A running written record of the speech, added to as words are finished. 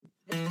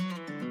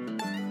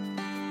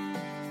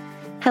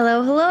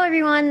Hello,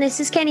 everyone. This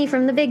is Kenny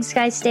from the Big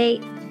Sky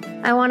State.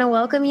 I want to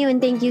welcome you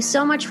and thank you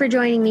so much for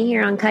joining me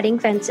here on Cutting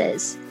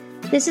Fences.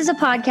 This is a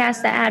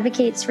podcast that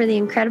advocates for the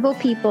incredible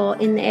people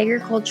in the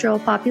agricultural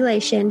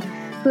population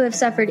who have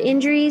suffered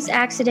injuries,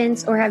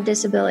 accidents, or have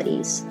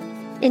disabilities.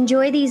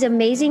 Enjoy these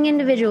amazing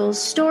individuals'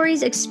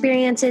 stories,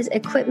 experiences,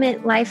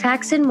 equipment, life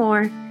hacks, and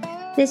more.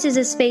 This is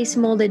a space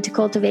molded to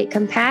cultivate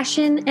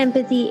compassion,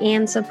 empathy,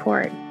 and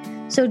support.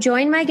 So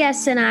join my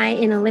guests and I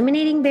in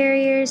eliminating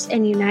barriers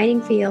and uniting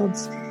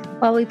fields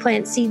while we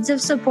plant seeds of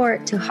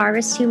support to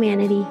harvest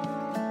humanity.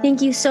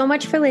 Thank you so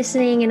much for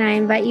listening, and I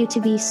invite you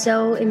to be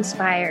so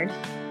inspired.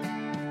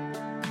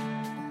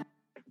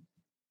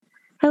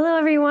 Hello,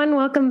 everyone.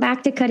 Welcome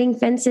back to Cutting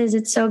Fences.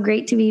 It's so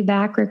great to be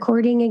back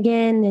recording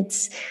again.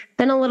 It's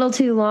been a little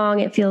too long.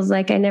 It feels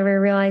like I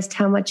never realized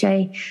how much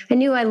I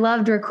knew I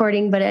loved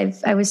recording, but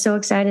I was so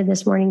excited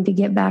this morning to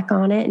get back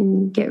on it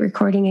and get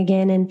recording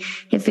again. And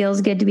it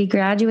feels good to be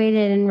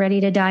graduated and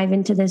ready to dive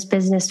into this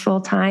business full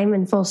time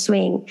and full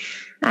swing.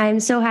 I'm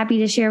so happy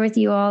to share with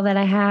you all that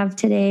I have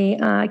today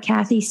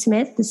Kathy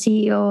Smith, the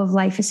CEO of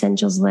Life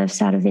Essentials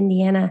Lifts out of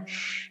Indiana.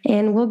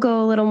 And we'll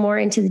go a little more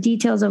into the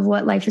details of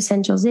what Life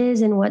Essentials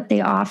is and what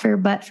they offer.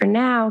 But for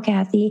now,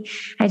 Kathy,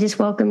 I just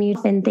welcome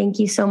you and thank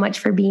you so much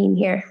for being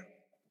here.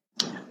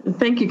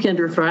 Thank you,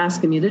 Kendra, for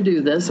asking me to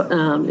do this.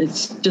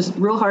 It's just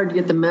real hard to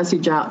get the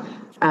message out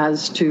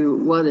as to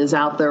what is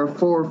out there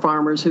for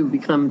farmers who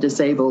become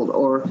disabled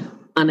or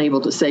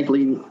unable to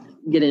safely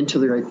get into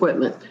their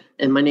equipment.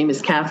 And my name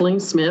is Kathleen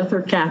Smith,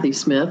 or Kathy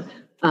Smith.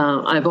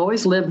 I've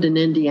always lived in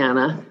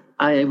Indiana.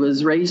 I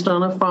was raised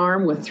on a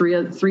farm with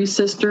three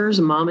sisters,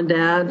 mom and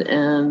dad,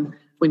 and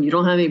when you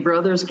don't have any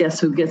brothers, guess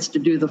who gets to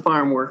do the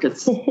farm work?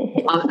 It's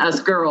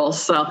us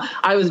girls. So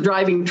I was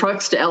driving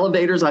trucks to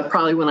elevators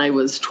when I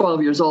was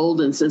 12 years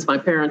old, and since my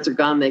parents are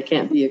gone, they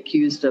can't be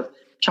accused of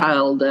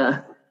child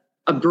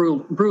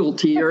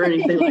brutality or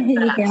anything like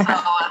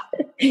that.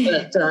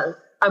 Yeah. But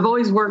I've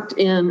always worked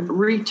in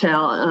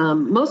retail.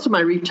 Most of my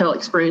retail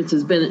experience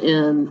has been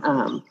in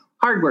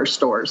hardware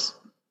stores,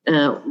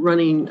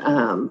 running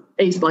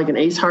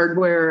Ace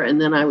Hardware,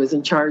 and then I was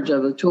in charge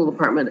of a tool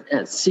department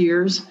at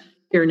Sears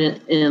here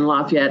in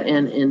Lafayette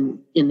and in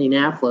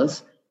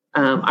Indianapolis.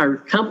 Our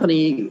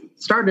company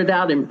started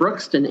out in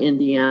Brookston,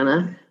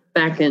 Indiana,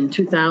 back in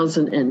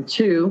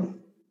 2002.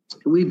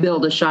 We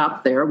built a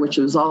shop there, which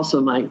was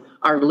also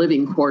our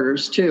living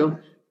quarters too.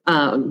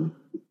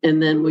 And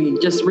then we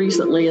just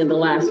recently, in the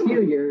last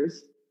few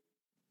years,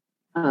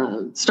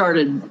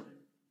 started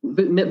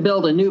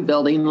build a new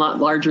building, a lot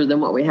larger than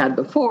what we had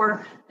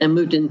before, and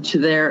moved into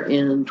there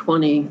in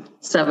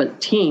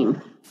 2017.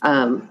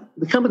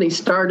 The company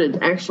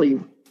started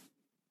actually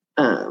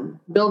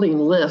building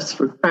lifts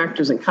for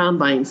tractors and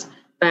combines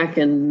back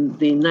in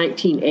the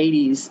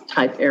 1980s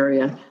type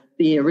area.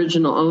 The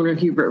original owner,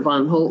 Hubert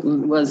von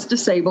Holten, was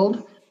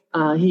disabled.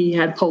 He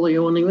had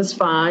polio when he was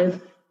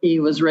 5. He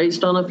was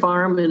raised on a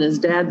farm, and his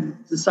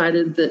dad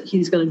decided that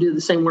he's going to do the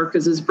same work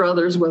as his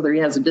brothers, whether he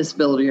has a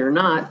disability or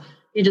not.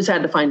 He just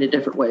had to find a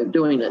different way of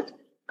doing it,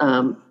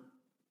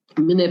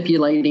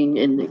 manipulating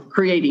and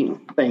creating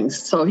things.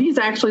 So he's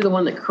actually the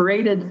one that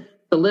created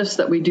the lifts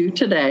that we do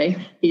today.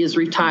 He is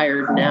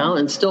retired now,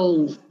 and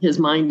still his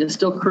mind is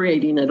still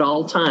creating at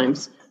all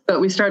times.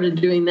 But we started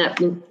doing that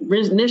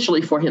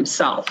initially for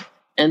himself.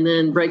 And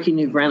then breaking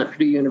new ground at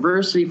Purdue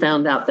University,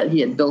 found out that he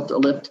had built a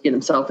lift to get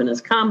himself in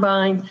his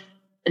combine.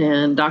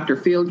 And Dr.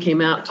 Field came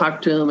out,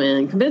 talked to him,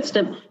 and convinced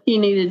him he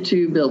needed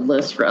to build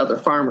lifts for other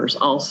farmers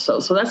also.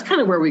 So that's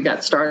kind of where we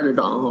got started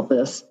on all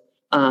this.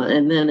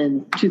 And then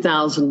in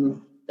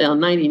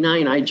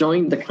 1999, I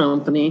joined the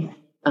company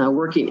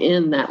working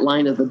in that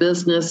line of the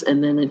business.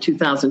 And then in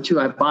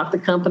 2002, I bought the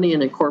company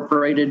and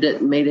incorporated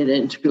it and made it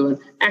into an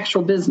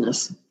actual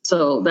business.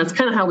 So that's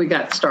kind of how we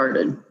got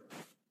started.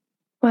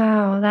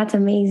 Wow, that's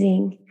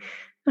amazing.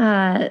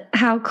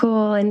 How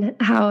cool and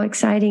how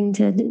exciting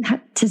to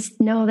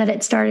know that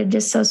it started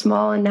just so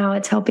small and now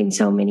it's helping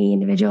so many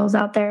individuals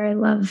out there. I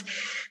love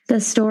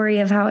the story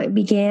of how it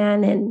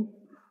began, and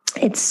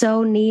it's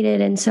so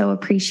needed and so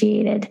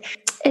appreciated.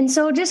 And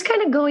so just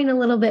kind of going a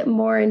little bit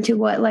more into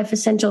what Life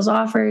Essentials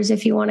offers,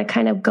 if you want to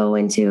kind of go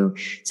into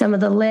some of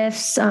the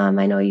lifts.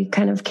 I know you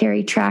kind of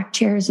carry track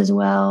chairs as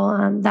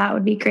well. That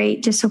would be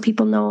great, just so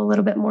people know a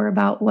little bit more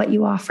about what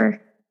you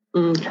offer.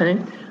 Okay.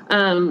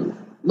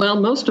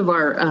 Well, most of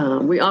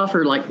we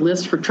offer like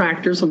lifts for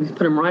tractors, and we put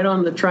them right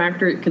on the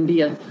tractor. It can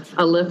be a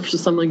lift for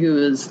someone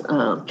who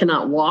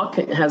cannot walk.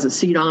 It has a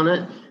seat on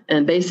it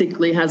and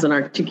basically has an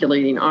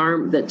articulating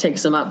arm that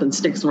takes them up and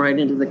sticks them right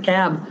into the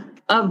cab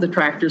of the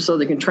tractor so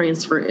they can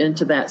transfer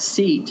into that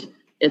seat.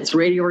 It's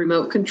radio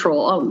remote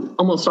control.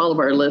 Almost all of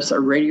our lifts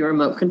are radio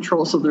remote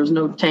control, so there's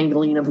no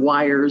tangling of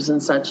wires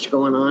and such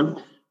going on.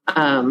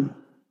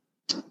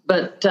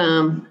 But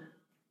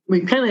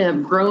we kind of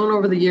have grown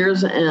over the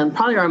years, and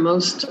probably our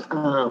most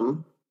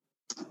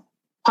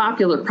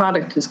popular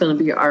product is going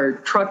to be our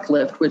truck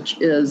lift,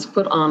 which is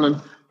put on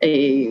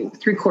a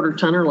 3/4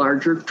 ton or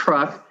larger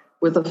truck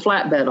with a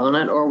flatbed on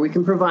it, or we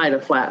can provide a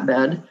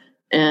flatbed,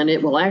 and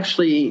it will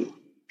actually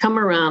come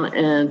around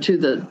and to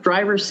the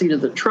driver's seat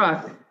of the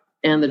truck,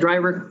 and the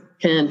driver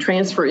can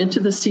transfer into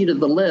the seat of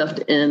the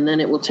lift, and then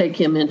it will take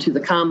him into the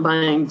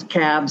combine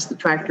cabs, the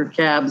tractor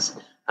cabs.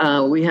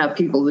 We have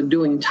people that are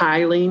doing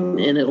tiling,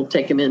 and it'll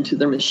take them into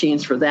their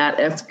machines for that,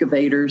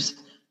 excavators,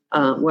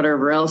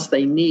 whatever else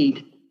they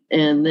need.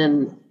 And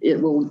then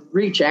it will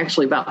reach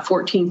actually about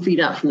 14 feet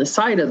up from the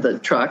side of the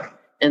truck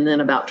and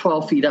then about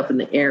 12 feet up in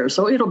the air.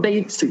 So it'll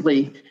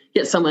basically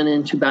get someone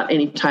into about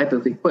any type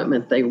of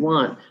equipment they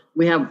want.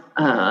 We have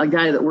a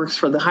guy that works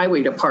for the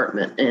highway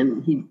department,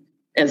 and he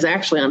is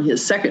actually on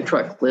his second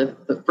truck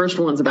lift. The first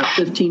one's about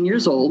 15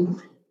 years old.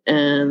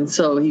 And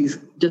so he's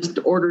just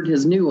ordered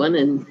his new one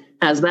and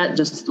has that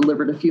just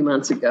delivered a few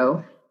months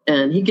ago.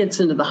 And he gets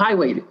into the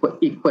highway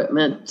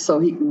equipment so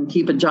he can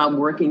keep a job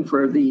working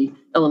for the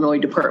Illinois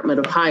Department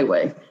of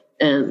Highway.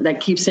 And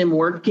that keeps him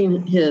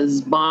working.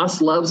 His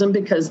boss loves him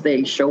because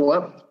they show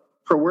up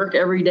for work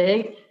every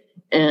day.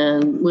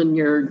 And when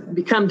you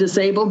become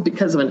disabled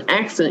because of an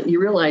accident, you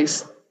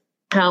realize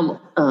how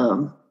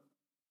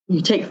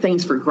you take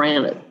things for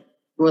granted,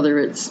 whether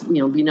it's,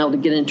 being able to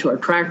get into a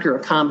tractor, a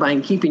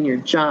combine, keeping your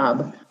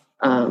job.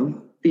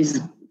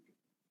 These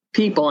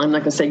people, I'm not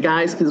going to say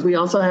guys, because we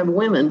also have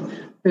women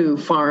who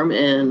farm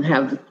and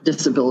have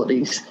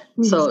disabilities.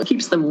 Mm-hmm. So it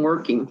keeps them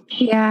working.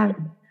 Yeah,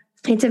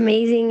 it's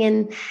amazing.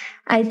 And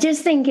I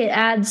just think it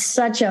adds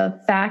such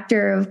a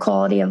factor of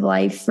quality of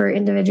life for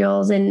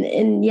individuals.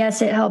 And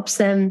yes, it helps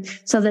them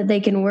so that they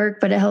can work,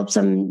 but it helps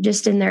them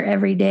just in their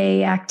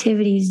everyday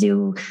activities,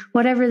 do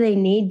whatever they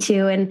need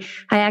to. And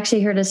I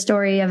actually heard a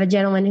story of a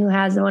gentleman who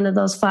has one of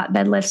those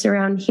flatbed lifts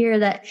around here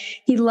that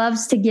he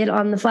loves to get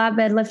on the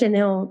flatbed lift and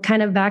he'll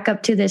kind of back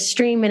up to this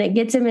stream and it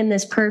gets him in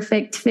this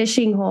perfect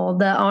fishing hole,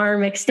 the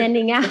arm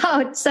extending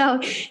out. So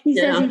he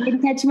says he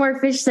can catch more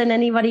fish than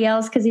anybody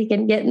else because he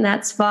can get in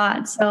that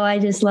spot. So I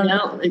just love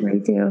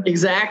too.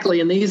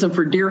 Exactly. And they use them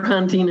for deer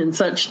hunting and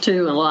such too.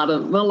 And a lot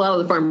of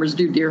the farmers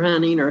do deer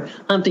hunting or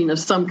hunting of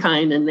some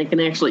kind, and they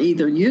can actually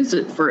either use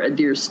it for a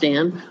deer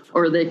stand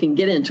or they can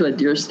get into a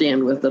deer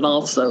stand with it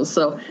also.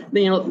 So,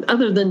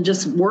 other than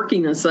just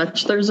working and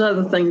such, there's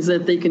other things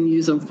that they can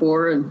use them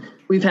for. And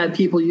we've had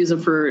people use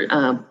them for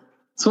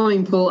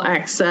swimming pool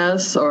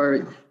access,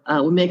 or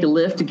we make a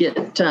lift to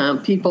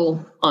get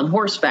people on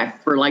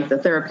horseback for like the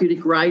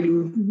therapeutic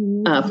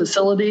riding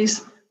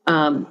facilities.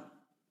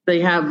 They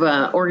have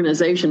an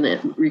organization that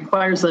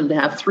requires them to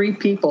have 3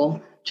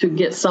 people to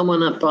get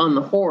someone up on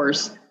the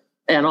horse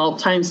at all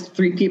times,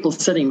 3 people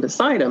sitting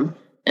beside them.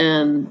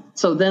 And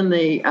so then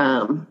they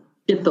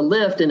get the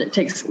lift, and it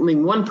takes,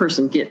 one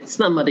person gets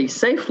somebody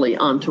safely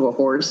onto a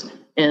horse.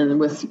 And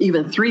with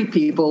even 3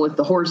 people, if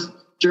the horse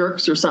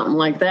jerks or something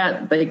like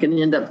that, they can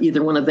end up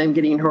either one of them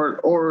getting hurt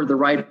or the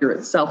rider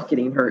itself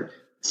getting hurt.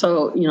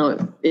 So,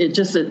 it's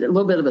just a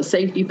little bit of a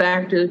safety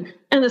factor.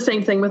 And the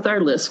same thing with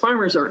our lifts.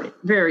 Farmers are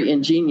very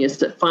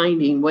ingenious at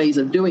finding ways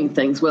of doing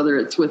things, whether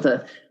it's with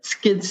a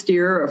skid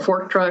steer or a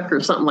fork truck or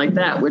something like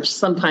that, which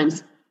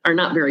sometimes are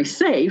not very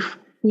safe.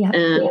 Yeah.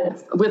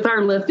 And with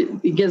our lift,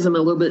 it gives them a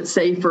little bit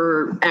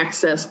safer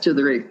access to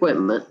their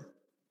equipment.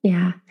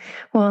 Yeah.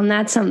 Well, and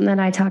that's something that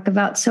I talk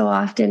about so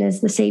often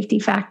is the safety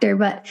factor,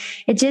 but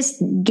it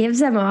just gives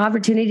them an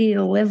opportunity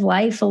to live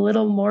life a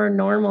little more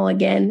normal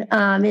again.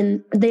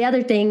 And the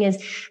other thing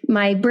is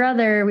my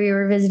brother, we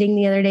were visiting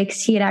the other day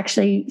because he had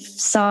actually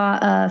saw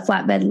a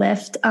flatbed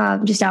lift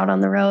just out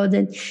on the road.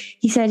 And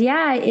he said,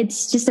 yeah,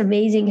 it's just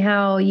amazing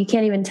how you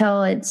can't even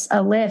tell it's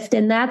a lift.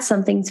 And that's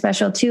something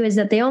special too, is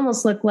that they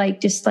almost look like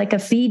just like a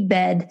feed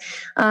bed,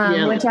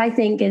 which I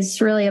think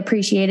is really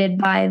appreciated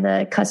by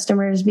the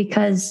customers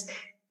because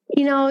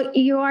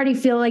you already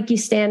feel like you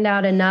stand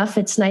out enough.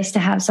 It's nice to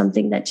have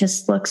something that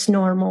just looks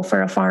normal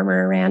for a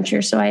farmer or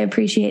rancher. So I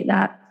appreciate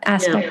that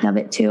aspect of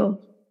it too.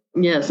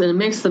 Yes. And it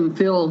makes them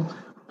feel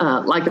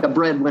like a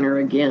breadwinner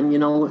again.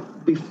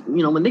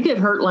 When they get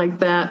hurt like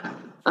that,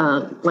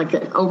 like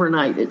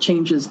overnight, it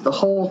changes the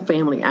whole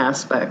family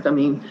aspect.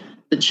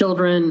 The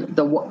children,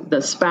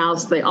 the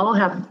spouse,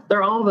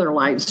 all their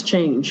lives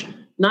change.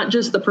 Not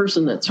just the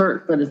person that's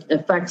hurt, but it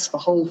affects the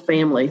whole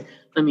family.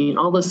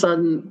 All of a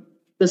sudden,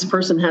 this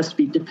person has to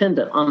be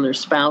dependent on their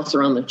spouse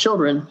or on the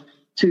children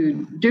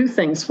to do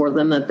things for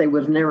them that they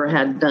would have never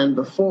had done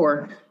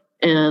before.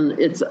 And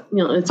it's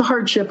a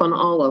hardship on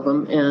all of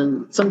them.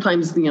 And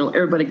sometimes,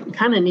 everybody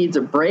kind of needs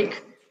a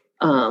break.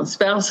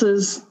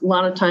 Spouses, a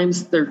lot of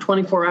times they're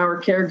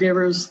 24-hour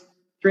caregivers,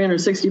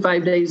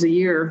 365 days a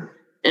year.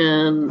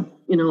 And,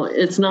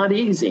 it's not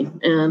easy.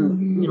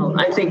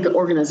 And, I think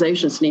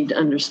organizations need to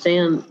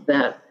understand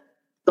that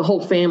the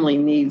whole family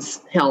needs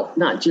help,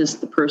 not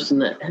just the person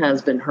that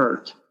has been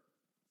hurt.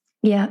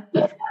 Yeah,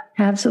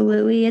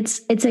 absolutely.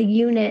 It's a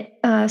unit,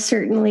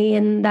 certainly.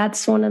 And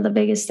that's one of the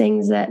biggest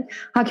things that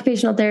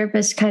occupational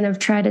therapists kind of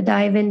try to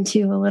dive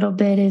into a little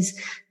bit is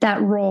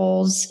that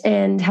roles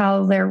and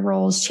how their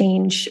roles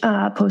change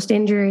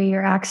post-injury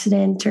or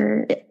accident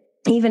or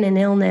even in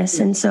illness.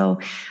 And so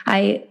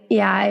I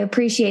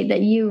appreciate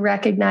that you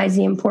recognize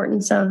the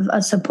importance of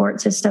a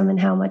support system and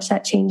how much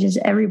that changes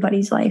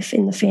everybody's life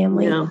in the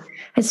family,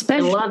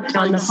 especially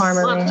on the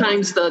farmer. A lot of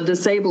times the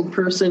disabled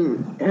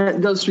person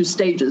goes through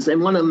stages,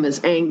 and one of them is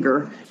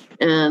anger.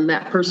 And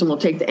that person will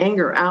take the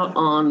anger out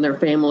on their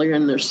family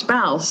and their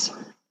spouse.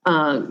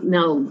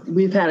 Now,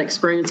 we've had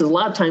experiences a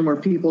lot of time where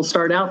people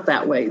start out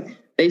that way.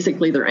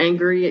 Basically, they're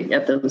angry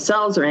at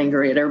themselves, they're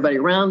angry at everybody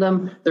around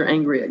them, they're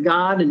angry at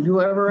God and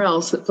whoever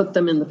else that put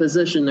them in the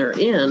position they're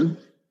in.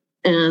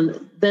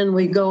 And then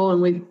we go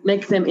and we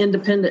make them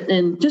independent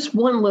in just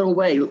one little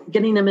way,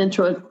 getting them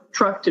into a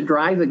truck to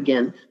drive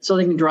again so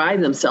they can drive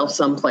themselves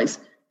someplace.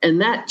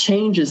 And that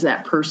changes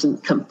that person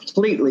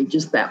completely,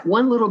 just that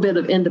one little bit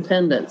of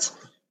independence.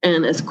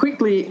 And as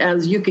quickly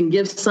as you can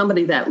give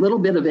somebody that little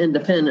bit of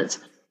independence,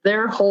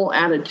 their whole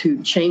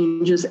attitude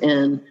changes,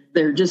 and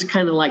they're just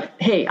kind of like,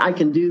 hey, I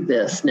can do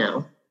this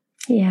now.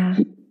 Yeah.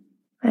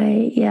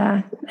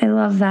 I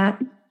love that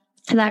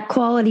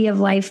quality of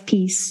life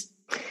piece.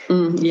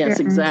 Yes,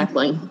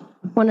 exactly.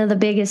 One of the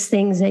biggest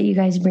things that you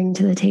guys bring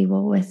to the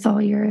table with all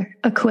your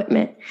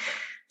equipment.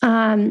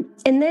 And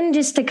then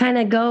just to kind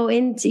of go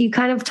into, you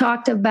kind of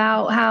talked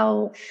about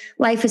how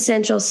Life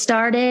Essentials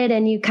started,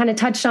 and you kind of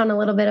touched on a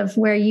little bit of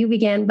where you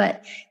began,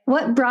 but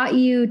what brought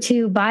you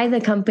to buy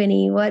the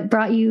company? What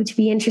brought you to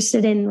be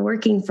interested in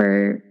working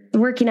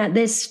at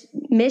this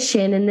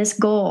mission and this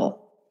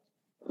goal?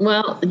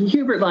 Well,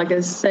 Hubert, like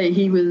I say,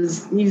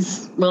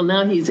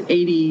 now he's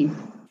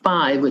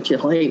 85, which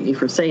he'll hate me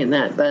for saying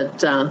that,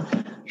 but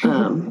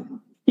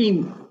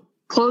he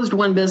closed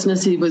one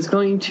business. He was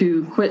going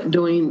to quit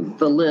doing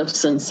the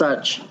lifts and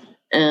such.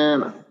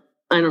 And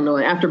I don't know,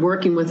 after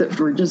working with it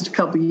for just a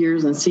couple of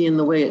years and seeing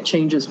the way it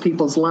changes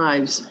people's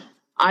lives,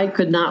 I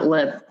could not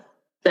let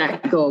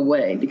that go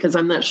away because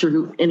I'm not sure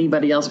who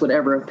anybody else would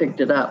ever have picked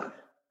it up.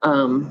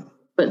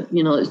 But,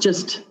 it's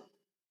just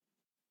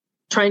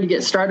trying to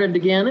get started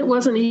again. It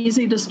wasn't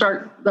easy to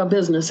start a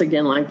business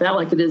again like that,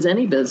 like it is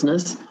any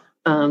business.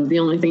 The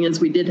only thing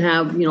is we did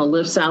have,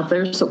 lifts out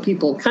there, so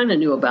people kind of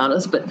knew about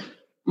us, but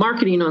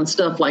marketing on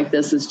stuff like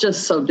this is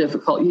just so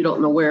difficult. You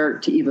don't know where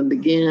to even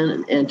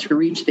begin and to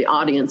reach the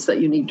audience that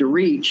you need to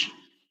reach.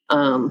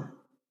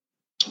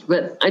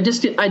 But I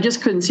just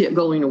couldn't see it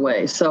going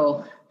away.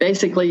 So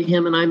basically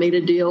him and I made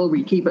a deal.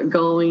 We keep it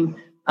going.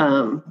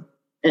 And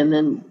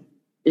then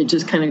it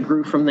just kind of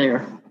grew from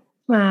there.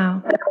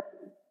 Wow.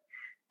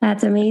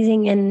 That's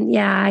amazing. And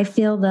I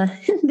feel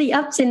the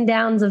ups and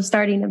downs of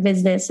starting a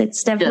business.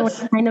 It's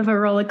definitely kind of a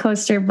roller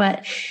coaster,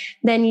 but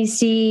then you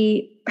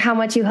see how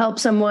much you help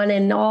someone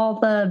and all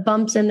the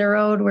bumps in the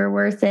road were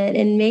worth it.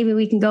 And maybe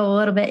we can go a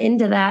little bit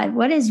into that.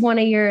 What is one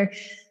of your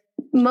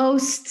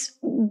most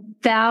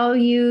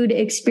valued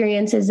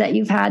experiences that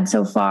you've had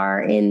so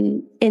far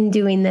in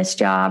doing this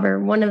job, or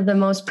one of the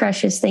most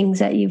precious things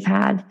that you've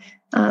had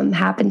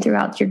happen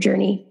throughout your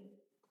journey?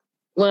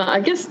 Well,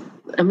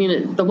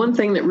 the one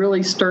thing that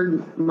really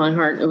stirred my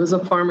heart, it was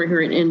a farmer here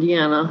in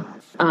Indiana.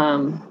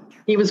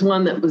 He was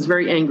one that was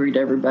very angry to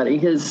everybody.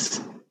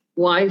 His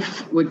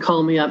wife would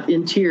call me up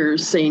in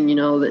tears saying,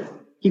 that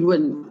he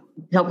wouldn't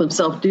help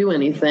himself do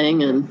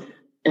anything.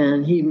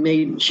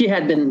 And she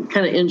had been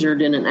kind of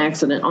injured in an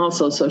accident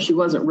also, so she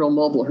wasn't real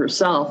mobile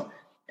herself.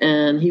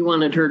 And he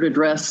wanted her to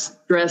dress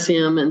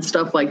him and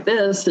stuff like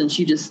this. And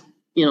she just,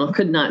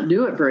 could not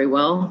do it very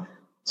well.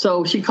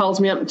 So she calls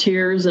me up in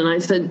tears. And I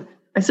said,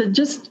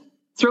 just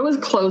throw his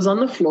clothes on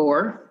the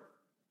floor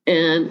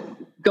and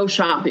go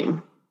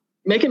shopping.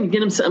 Make him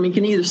get himself. He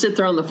can either sit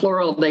there on the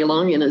floor all day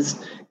long in his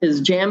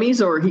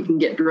jammies, or he can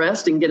get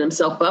dressed and get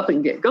himself up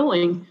and get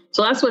going.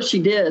 So that's what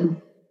she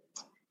did.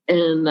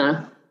 And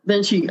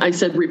then I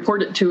said,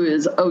 report it to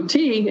his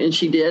OT, and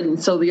she did.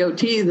 And so the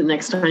OT, the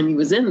next time he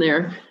was in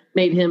there,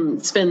 made him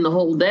spend the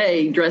whole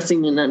day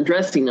dressing and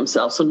undressing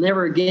himself. So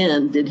never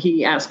again did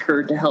he ask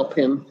her to help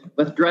him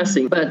with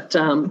dressing. But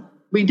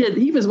we did.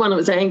 He was one that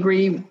was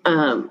angry.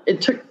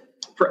 It took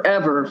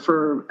forever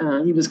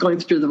he was going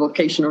through the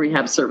vocational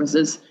rehab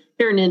services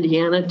here in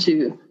Indiana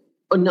he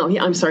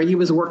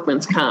was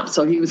workman's comp.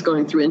 So he was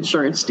going through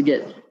insurance to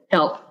get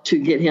help to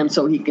get him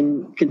so he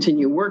can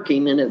continue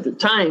working. And at the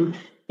time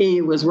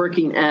he was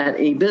working at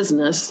a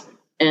business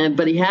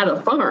but he had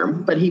a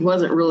farm, but he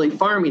wasn't really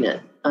farming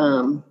it.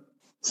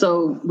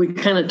 So we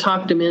kind of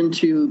talked him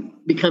into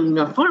becoming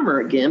a farmer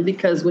again,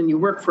 because when you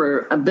work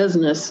for a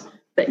business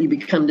that you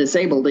become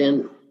disabled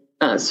in,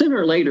 sooner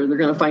or later, they're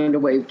going to find a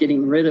way of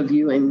getting rid of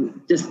you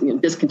and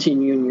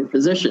discontinuing your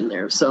position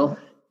there. So,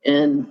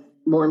 and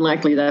more than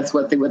likely, that's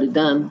what they would have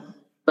done.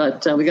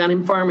 But we got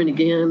him farming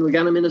again. We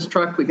got him in his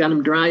truck. We got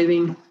him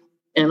driving.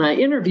 And I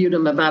interviewed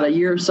him about a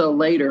year or so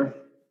later.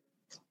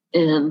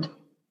 And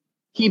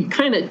he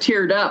kind of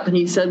teared up and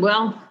he said,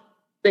 well,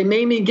 they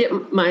made me get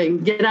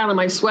out of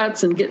my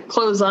sweats and get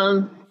clothes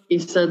on. He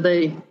said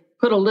they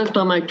put a lift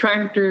on my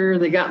tractor.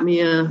 They got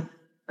me a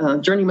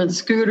journeyman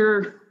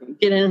scooter,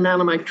 get in and out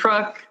of my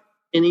truck.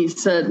 And he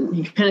said,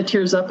 he kind of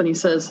tears up and he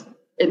says,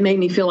 it made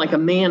me feel like a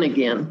man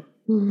again.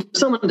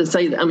 someone to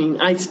say that. I mean,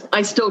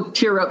 I still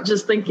tear up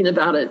just thinking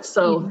about it.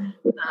 So,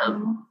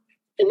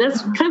 and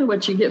that's kind of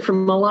what you get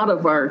from a lot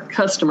of our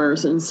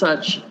customers and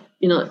such.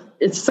 You know,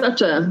 it's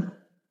such a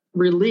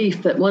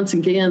relief that once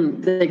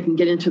again, they can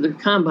get into their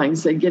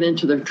combines, they get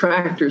into their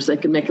tractors, they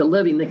can make a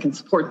living, they can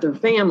support their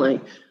family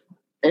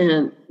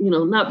and, you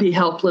know, not be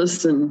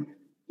helpless. And,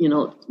 you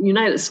know,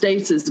 United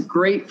States is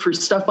great for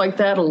stuff like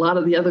that. A lot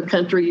of the other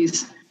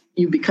countries,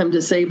 you become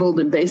disabled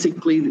and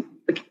basically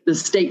the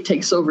state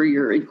takes over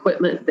your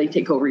equipment, they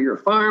take over your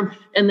farm,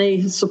 and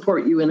they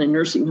support you in a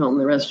nursing home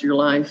the rest of your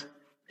life.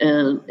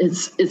 And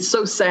it's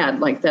so sad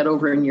like that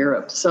over in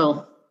Europe. So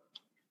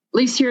at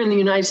least here in the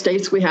United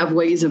States, we have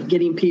ways of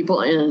getting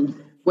people and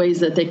ways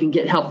that they can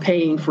get help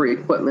paying for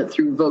equipment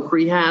through VOC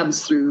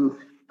rehabs, through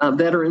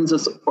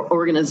veterans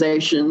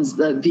organizations,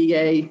 the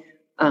VA.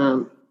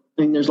 I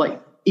mean, there's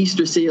like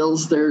Easter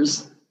Seals,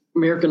 there's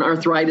American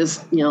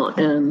Arthritis, you know,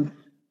 and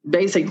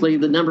basically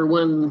the number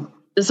one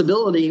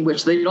disability,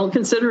 which they don't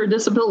consider a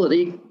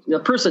disability, a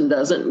person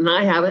doesn't, and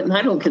I have it, and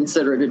I don't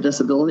consider it a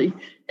disability,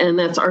 and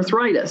that's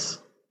arthritis.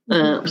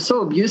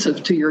 So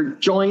abusive to your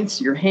joints,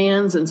 your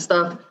hands and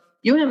stuff.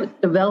 You end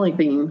up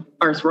developing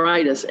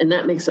arthritis, and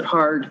that makes it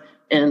hard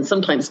and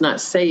sometimes not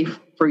safe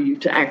for you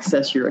to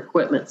access your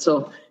equipment.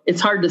 So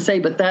it's hard to say,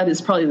 but that is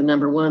probably the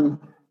number one.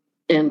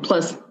 And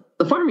plus,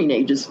 the farming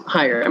age is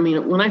higher. I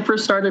mean, when I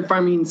first started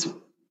farming,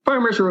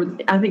 farmers were,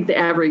 I think, the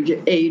average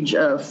age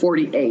of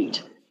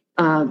 48.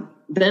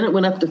 Then it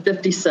went up to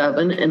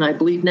 57, and I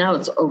believe now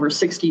it's over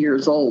 60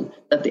 years old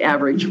that the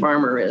average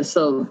farmer is.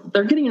 So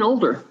they're getting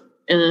older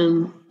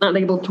and not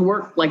able to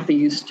work like they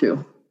used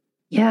to.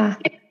 Yeah.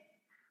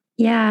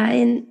 Yeah.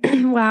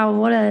 And wow,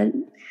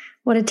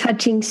 what a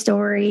touching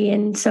story.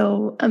 And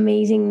so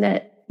amazing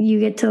that you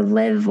get to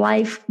live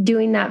life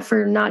doing that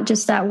for not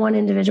just that one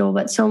individual,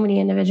 but so many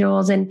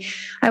individuals. And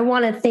I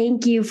want to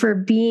thank you for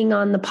being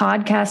on the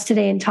podcast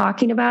today and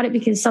talking about it,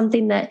 because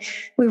something that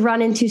we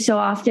run into so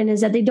often is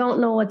that they don't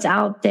know what's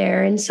out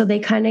there. And so they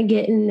kind of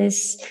get in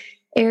this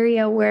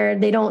area where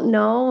they don't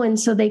know. And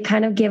so they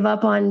kind of give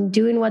up on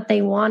doing what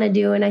they want to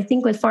do. And I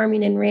think with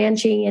farming and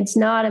ranching, it's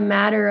not a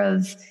matter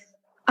of,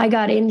 I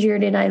got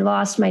injured and I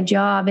lost my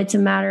job. It's a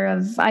matter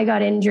of, I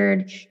got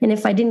injured, and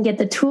if I didn't get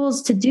the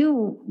tools to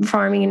do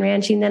farming and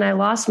ranching, then I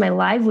lost my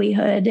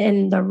livelihood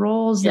and the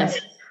roles that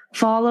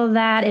follow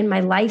that in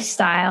my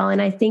lifestyle.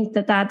 And I think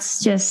that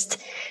that's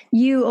just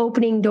you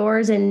opening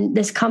doors, and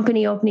this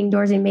company opening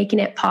doors and making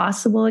it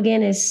possible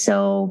again is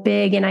so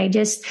big. And I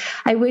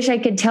wish I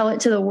could tell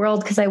it to the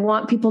world, because I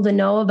want people to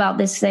know about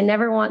this, because I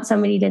never want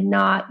somebody to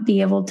not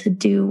be able to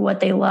do what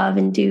they love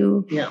and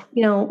do,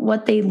 you know,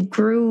 what they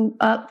grew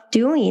up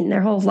doing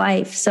their whole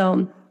life.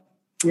 So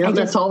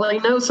that's all they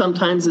know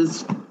sometimes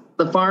is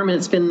the farm, and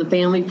it's been the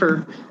family for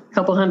a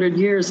couple hundred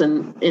years,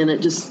 and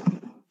it just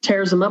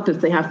tears them up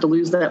if they have to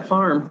lose that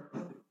farm.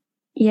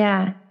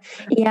 Yeah.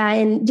 Yeah.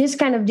 And just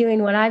kind of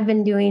doing what I've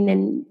been doing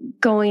and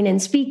going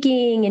and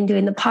speaking and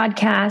doing the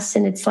podcasts.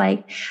 And it's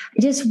like,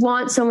 I just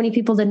want so many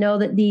people to know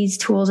that these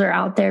tools are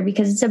out there,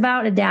 because it's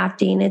about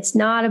adapting. It's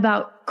not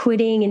about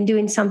quitting and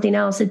doing something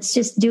else. It's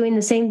just doing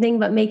the same thing,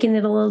 but making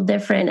it a little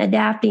different,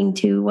 adapting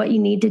to what you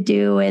need to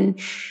do. And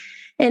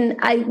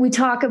we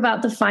talk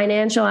about the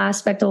financial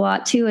aspect a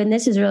lot too. And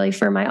this is really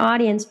for my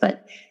audience,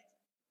 but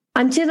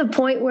I'm to the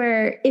point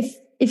where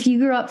if you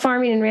grew up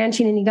farming and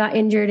ranching and you got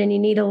injured and you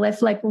need a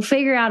lift, like, we'll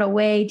figure out a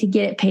way to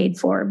get it paid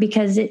for,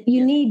 because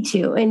you need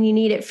to, and you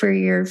need it for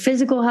your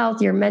physical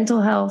health, your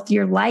mental health,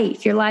 your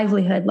life, your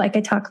livelihood, like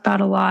I talk about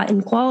a lot,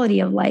 and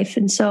quality of life.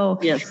 And so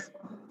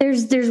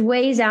there's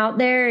ways out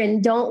there,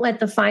 and don't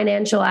let the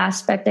financial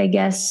aspect, I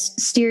guess,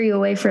 steer you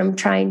away from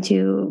trying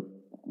to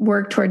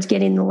work towards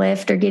getting the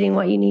lift or getting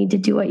what you need to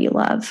do what you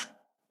love.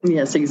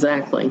 Yes,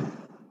 exactly.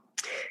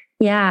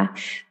 Yeah.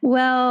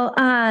 Well,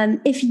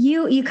 if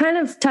you kind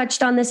of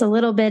touched on this a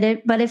little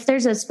bit, but if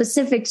there's a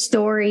specific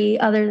story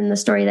other than the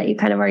story that you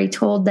kind of already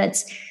told,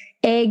 that's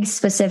ag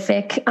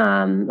specific,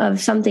 of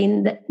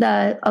something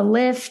that a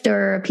lift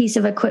or a piece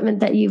of equipment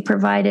that you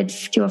provided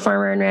to a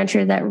farmer and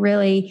rancher that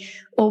really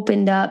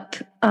opened up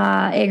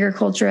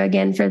agriculture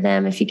again for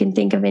them, if you can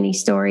think of any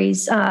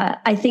stories.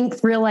 I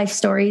think real life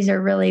stories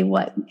are really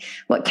what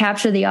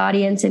capture the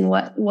audience and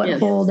what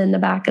hold in the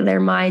back of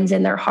their minds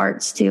and their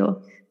hearts too.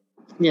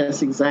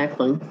 Yes,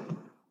 exactly.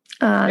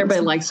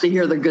 Everybody likes to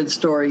hear the good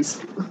stories.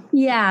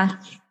 Yeah.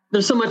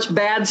 There's so much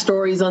bad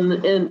stories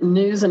in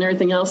news and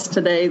everything else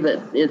today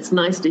that it's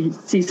nice to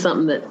see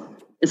something that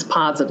is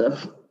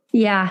positive.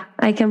 Yeah,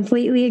 I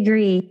completely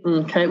agree.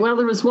 Okay. Well,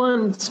 there was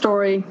one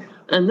story,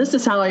 and this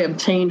is how I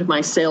obtained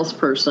my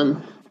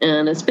salesperson.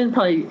 And it's been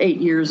probably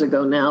 8 years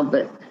ago now,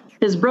 but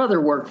his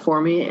brother worked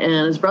for me,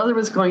 and his brother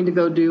was going to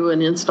go do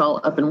an install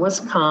up in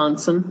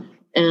Wisconsin.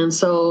 And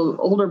so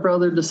older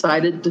brother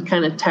decided to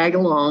kind of tag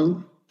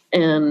along,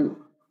 and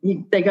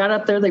they got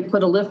up there, they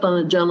put a lift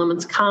on a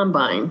gentleman's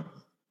combine,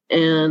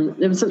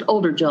 and it was an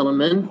older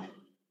gentleman.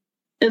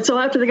 And so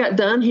after they got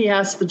done, he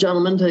asked the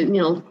gentleman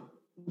to,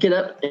 get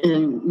up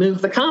and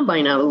move the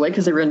combine out of the way,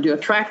 because they were going to do a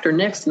tractor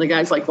next. And the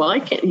guy's like, well, I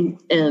can't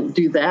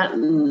do that.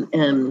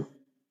 And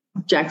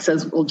Jack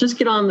says, well, just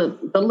get on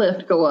the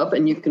lift, go up,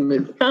 and you can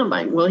move the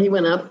combine. Well, he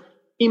went up,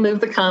 he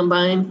moved the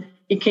combine,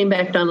 he came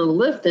back down on the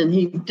lift, and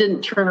he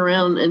didn't turn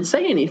around and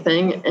say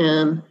anything.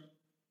 And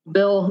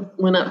Bill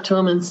went up to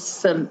him and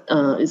said,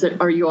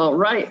 are you all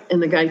right?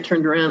 And the guy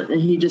turned around,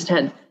 and he just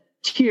had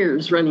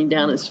tears running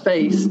down his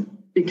face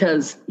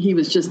because he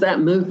was just that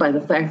moved by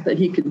the fact that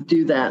he could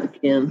do that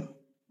again.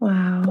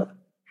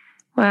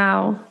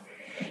 Wow.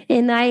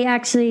 And I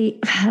actually,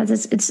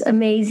 it's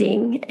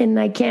amazing. And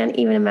I can't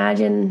even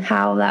imagine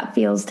how that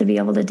feels to be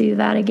able to do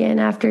that again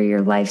after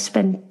your life's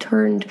been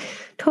turned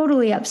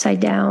totally upside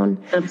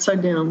down.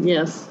 Upside down,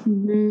 yes.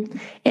 Mm-hmm.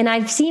 And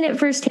I've seen it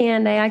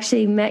firsthand. I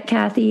actually met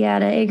Kathy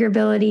at an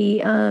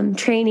Agility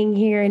training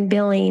here in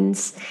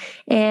Billings.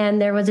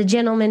 And there was a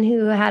gentleman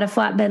who had a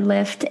flatbed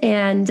lift,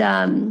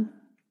 and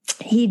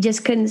he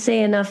just couldn't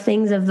say enough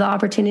things of the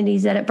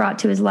opportunities that it brought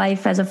to his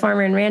life as a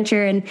farmer and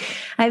rancher. And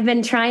I've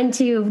been trying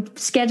to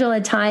schedule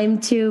a time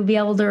to be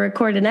able to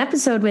record an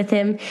episode with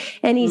him.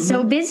 And he's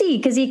so busy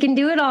because he can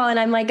do it all. And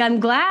I'm like, I'm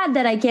glad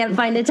that I can't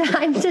find a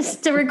time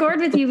just to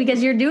record with you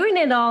because you're doing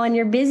it all and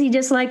you're busy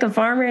just like a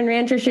farmer and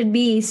rancher should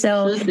be.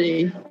 So should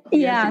be.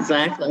 Yeah, yes,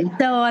 exactly.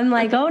 So I'm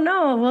like, oh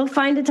no, we'll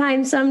find a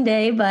time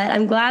someday, but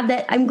I'm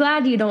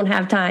glad you don't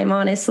have time,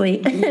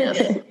 honestly.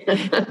 Yes.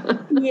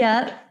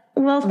 Yeah.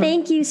 Well,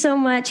 thank you so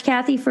much,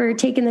 Kathy, for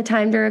taking the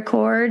time to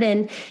record.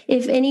 And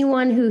if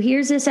anyone who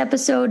hears this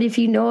episode, if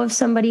you know of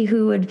somebody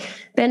who would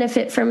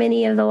benefit from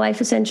any of the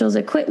Life Essentials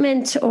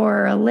equipment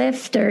or a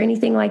lift or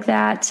anything like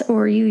that,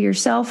 or you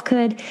yourself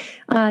could,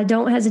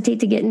 don't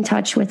hesitate to get in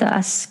touch with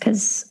us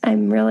because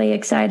I'm really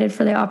excited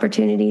for the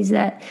opportunities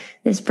that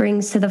this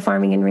brings to the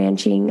farming and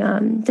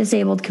ranching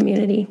disabled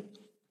community.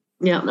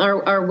 Yeah,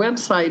 our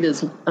website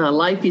is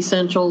Life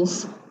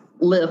Essentials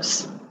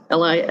Lifts,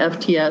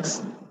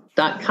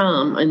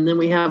 LIFTS.com, and then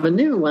we have a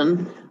new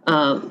one,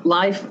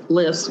 Life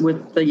Lifts,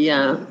 with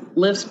the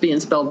lifts being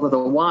spelled with a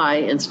Y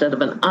instead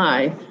of an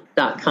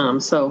I.com.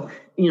 So,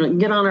 you can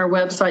get on our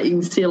website, you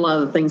can see a lot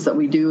of the things that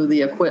we do,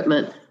 the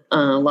equipment. A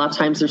lot of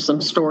times there's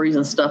some stories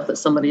and stuff that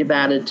somebody have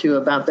added to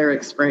about their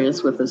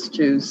experience with us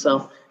too.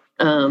 So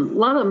a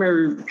lot of them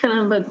are kind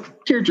of a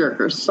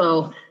tearjerkers.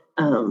 So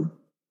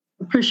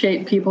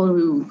appreciate people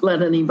who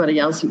let anybody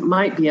else who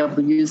might be able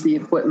to use the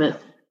equipment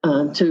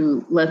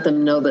to let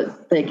them know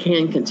that they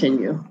can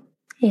continue.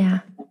 Yeah.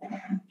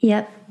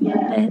 Yep.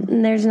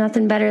 And there's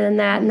nothing better than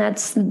that. And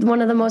that's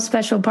one of the most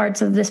special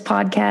parts of this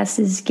podcast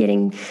is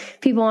getting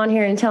people on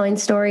here and telling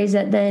stories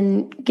that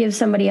then give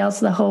somebody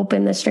else the hope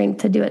and the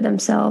strength to do it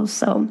themselves.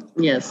 So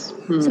yes.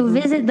 Mm-hmm. So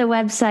visit the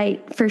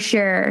website for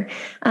sure.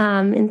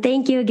 And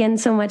thank you again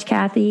so much,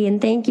 Kathy.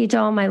 And thank you to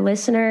all my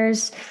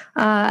listeners.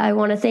 I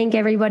want to thank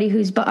everybody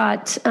who's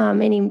bought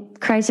any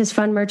crisis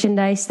fund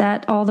merchandise.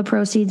 That all the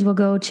proceeds will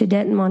go to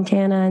Denton,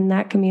 Montana, and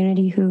that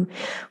community who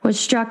was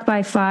struck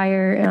by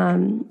fire.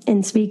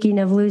 And speaking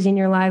of losing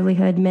your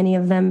livelihood, many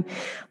of them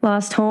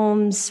lost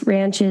homes,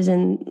 ranches,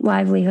 and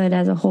livelihood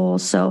as a whole.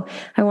 So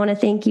I want to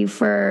thank you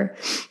for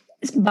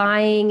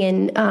buying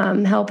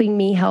and helping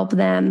me help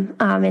them,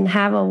 and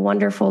have a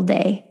wonderful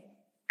day.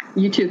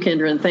 You too,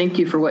 Kendra, and thank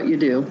you for what you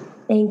do.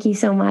 Thank you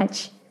so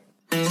much.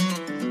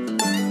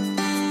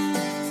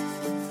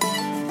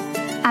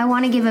 I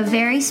want to give a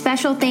very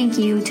special thank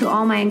you to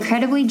all my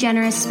incredibly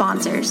generous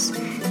sponsors.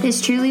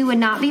 This truly would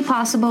not be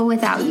possible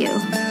without you.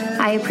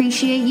 I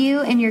appreciate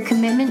you and your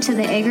commitment to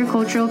the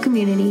agricultural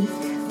community.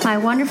 My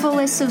wonderful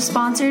list of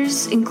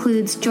sponsors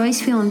includes Joyce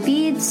Fuel and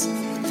Feeds,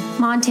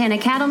 Montana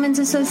Cattlemen's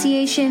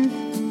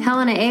Association,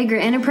 Helena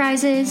Agri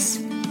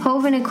Enterprises,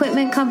 Hoven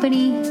Equipment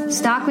Company,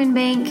 Stockman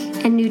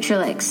Bank, and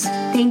Nutrilix.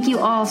 Thank you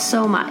all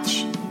so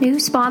much. New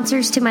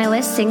sponsors to my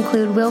list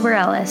include Wilbur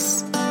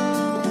Ellis,